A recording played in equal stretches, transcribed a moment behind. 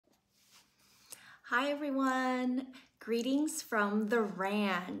Hi everyone, greetings from the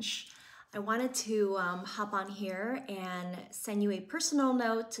ranch. I wanted to hop on here and send you a personal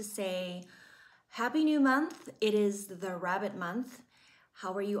note to say Happy New Month. It is the Rabbit Month.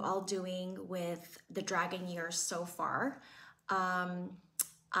 How are you all doing with the Dragon Year so far?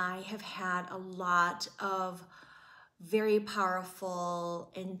 I have had a lot of very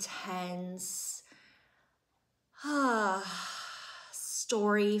powerful, intense,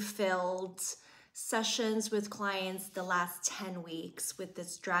 story-filled sessions with clients the last 10 weeks with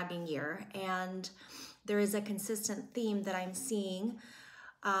this Dragon Year. And there is a consistent theme that I'm seeing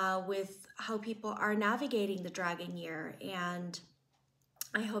with how people are navigating the Dragon Year. And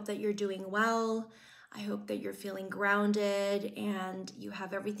I hope that you're doing well. I hope that you're feeling grounded and you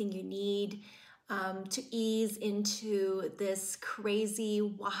have everything you need to ease into this crazy,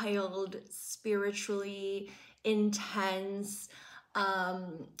 wild, spiritually intense,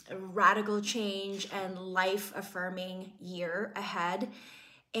 radical change and life-affirming year ahead.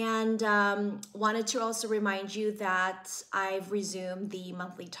 And wanted to also remind you that I've resumed the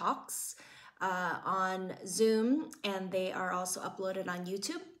monthly talks on Zoom, and they are also uploaded on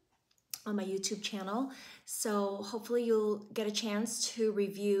YouTube, on my YouTube channel. So hopefully you'll get a chance to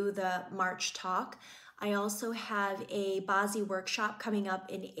review the March talk. I also have a BaZi workshop coming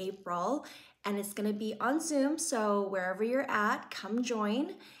up in April, and it's going to be on Zoom. So wherever you're at, come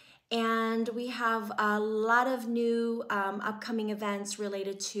join. And we have a lot of new upcoming events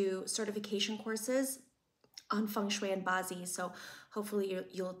related to certification courses on Feng Shui and BaZi. So hopefully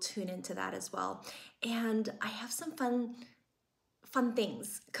you'll tune into that as well. And I have some fun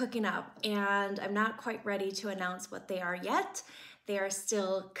things cooking up, and I'm not quite ready to announce what they are yet. They are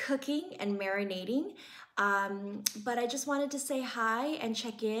still cooking and marinating, but I just wanted to say hi and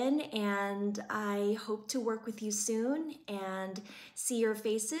check in, and I hope to work with you soon and see your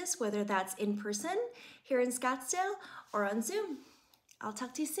faces, whether that's in person here in Scottsdale or on Zoom. I'll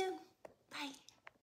talk to you soon. Bye.